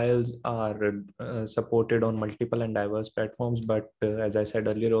converted files are supported on multiple and diverse platforms, but as I said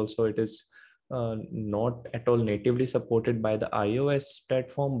earlier, also it is not at all natively supported by the iOS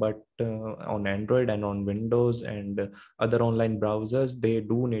platform, but on Android and on Windows and other online browsers, they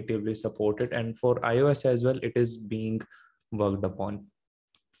do natively support it. And for iOS as well, it is being worked upon.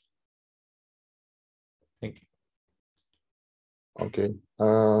 Thank you. Okay.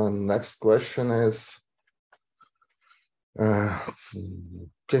 Next question is,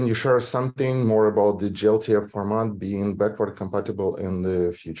 can you share something more about the glTF format being backward compatible in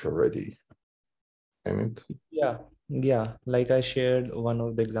the future ready? Amit? Yeah, like I shared one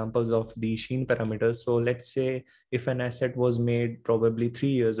of the examples of the Sheen parameters. So let's say if an asset was made probably 3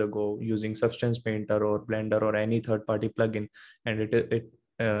 years ago using Substance Painter or Blender or any third-party plugin, and it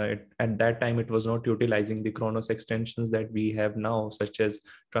at that time it was not utilizing the Khronos extensions that we have now, such as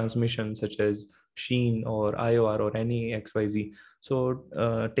transmission, such as Sheen or IOR or any XYZ.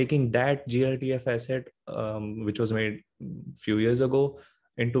 So taking that glTF asset, which was made a few years ago,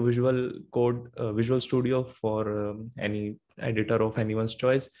 into Visual Studio for any editor of anyone's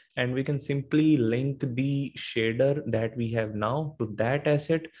choice, and we can simply link the shader that we have now to that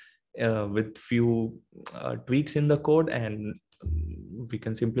asset with few tweaks in the code, and we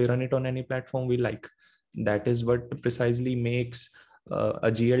can simply run it on any platform we like. That is what precisely makes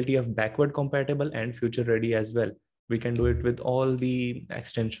a glTF backward compatible and future ready as well. We can do it with all the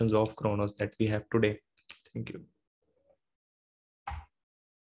extensions of Khronos that we have today. Thank you.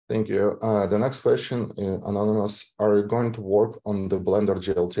 Thank you. The next question, anonymous, are you going to work on the Blender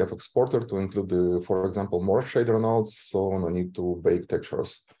glTF exporter to include, for example, more shader nodes, so no need to bake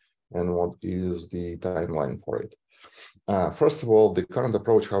textures? And what is the timeline for it? First of all, the current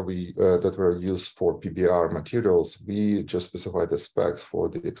approach that we're used for PBR materials, we just specify the specs for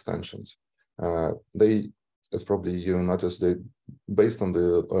the extensions. As probably you noticed, they based on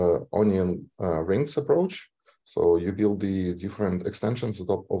the onion rings approach. So you build the different extensions on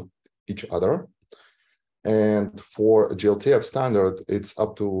top of each other. And for glTF standard, it's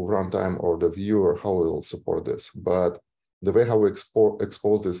up to runtime or the viewer how it will support this. But the way how we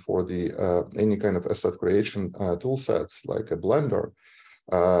expose this for the any kind of asset creation tool sets like a Blender,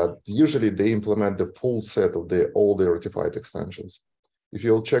 usually they implement the full set of all the rectified extensions. If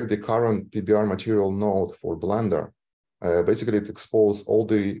you'll check the current PBR material node for Blender, basically it exposes all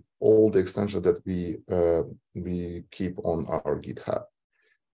the extensions that we keep on our GitHub.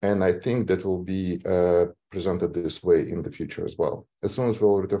 And I think that will be presented this way in the future as well. As soon as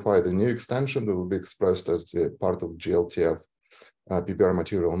we'll rectify the new extension, that will be expressed as the part of glTF PBR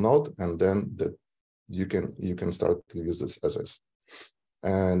material node, and then that you can start to use this as is.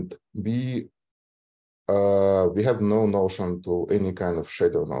 And we have no notion to any kind of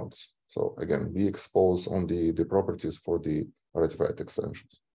shader nodes. So again, we expose only the properties for the rectified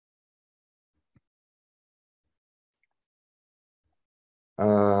extensions.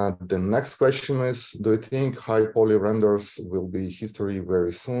 The next question is, do you think high poly renders will be history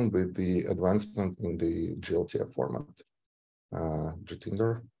very soon with the advancement in the glTF format?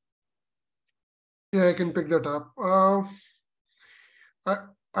 Jatinder? Yeah, I can pick that up.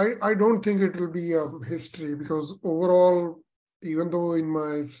 I don't think it will be history, because overall, even though in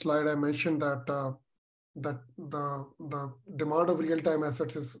my slide I mentioned that that the demand of real-time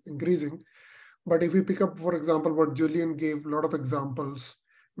assets is increasing, but if we pick up, for example, what Julien gave, a lot of examples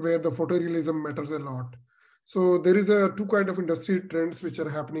where the photorealism matters a lot. So there is two kind of industry trends which are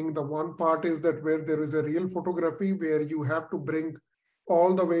happening. The one part is that where there is a real photography where you have to bring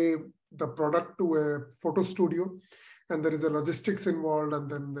all the way the product to a photo studio, and there is a logistics involved, and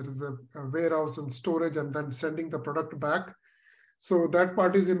then there is a warehouse and storage, and then sending the product back. So that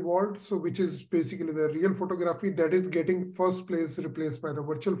part is involved. So which is basically the real photography that is getting first place replaced by the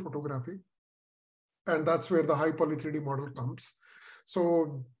virtual photography. And that's where the high poly 3D model comes.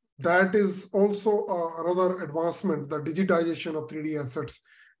 So that is also another advancement, the digitization of 3D assets,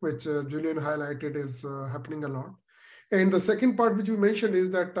 which Julien highlighted is happening a lot. And the second part which you mentioned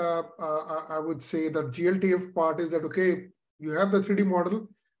is that I would say that glTF part is that, okay, you have the 3D model,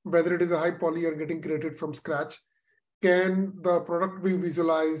 whether it is a high poly or getting created from scratch, can the product be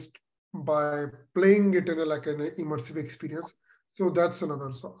visualized by playing it in like an immersive experience? So that's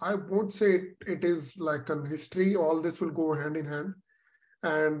another. So I won't say it is like a history. All this will go hand in hand,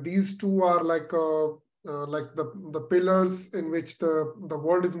 and these two are like the pillars in which the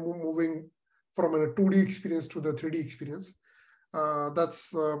world is moving from a 2D experience to the 3D experience.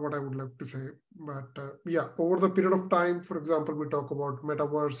 That's what I would like to say. But yeah, over the period of time, for example, we talk about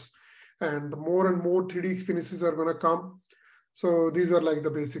metaverse, and more and more 3D experiences are going to come. So these are like the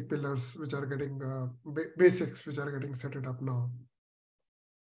basic pillars which are getting basics which are getting set it up now.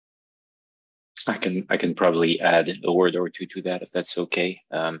 I can probably add a word or two to that if that's okay.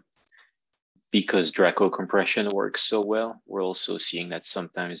 Because Draco compression works so well, we're also seeing that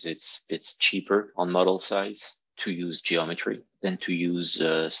sometimes it's cheaper on model size to use geometry than to use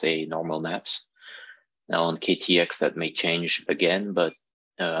say normal maps. Now on KTX that may change again, but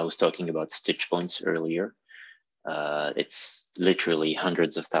I was talking about stitch points earlier. It's literally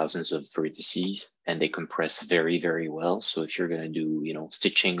hundreds of thousands of vertices, and they compress very, very well. So if you're going to do,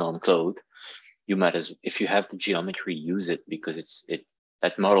 stitching on code, you might as, if you have the geometry, use it, because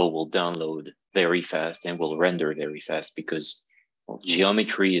that model will download very fast and will render very fast, because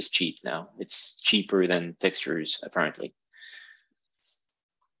geometry is cheap now. It's cheaper than textures, apparently.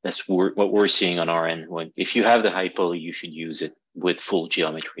 That's what we're seeing on our end. If you have the high poly, you should use it with full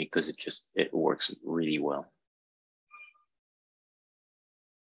geometry, because it works really well.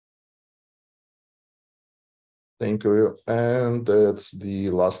 Thank you. And that's the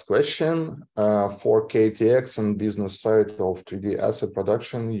last question. For KTX and business side of 3D asset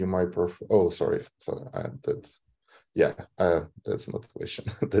production, you might prefer, that's not a question.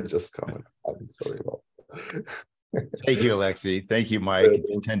 That just comment. I'm sorry about that. Thank you, Alexey. Thank you, Mike,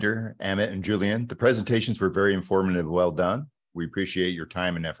 Jatinder, Amit, and Julien. The presentations were very informative and well done. We appreciate your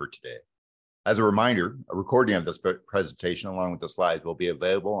time and effort today. As a reminder, a recording of this presentation along with the slides will be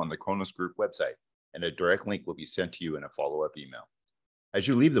available on the Khronos Group website, and a direct link will be sent to you in a follow-up email. As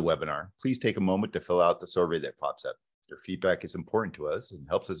you leave the webinar, please take a moment to fill out the survey that pops up. Your feedback is important to us and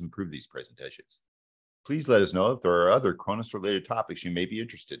helps us improve these presentations. Please let us know if there are other Khronos-related topics you may be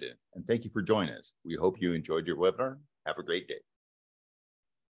interested in, and thank you for joining us. We hope you enjoyed your webinar. Have a great day.